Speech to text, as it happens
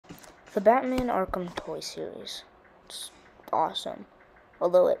The Batman Arkham toy series. It's awesome.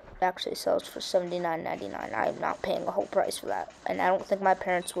 Although it actually sells for $79.99. I'm not paying a whole price for that. And I don't think my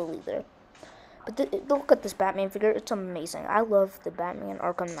parents will either. But look at this Batman figure. It's amazing. I love the Batman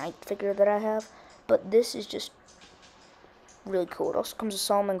Arkham Knight figure that I have. But this is just really cool. It also comes with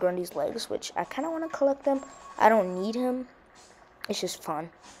Solomon Grundy's legs, which I kind of want to collect them. I don't need him. It's just fun.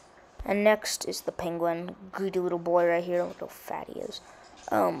 And next is the Penguin. Greedy little boy right here. Look how fat he is.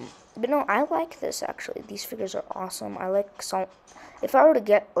 But no, I like this actually. These figures are awesome. I like if I were to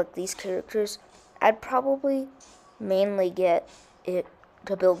get like these characters, I'd probably mainly get it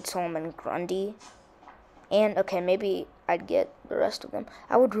to build Solomon Grundy. And okay, maybe I'd get the rest of them.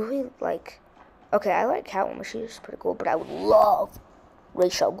 I would really like. Okay, I like Catwoman. She's pretty cool, but I would love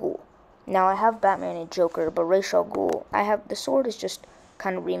Ra's al Ghul. Now I have Batman and Joker, but Ra's al Ghul, the sword is just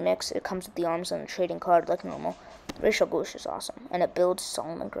kind of remixed. It comes with the arms and the trading card like normal. Ra's al Ghul is just awesome, and it builds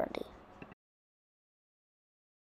Solomon Grundy.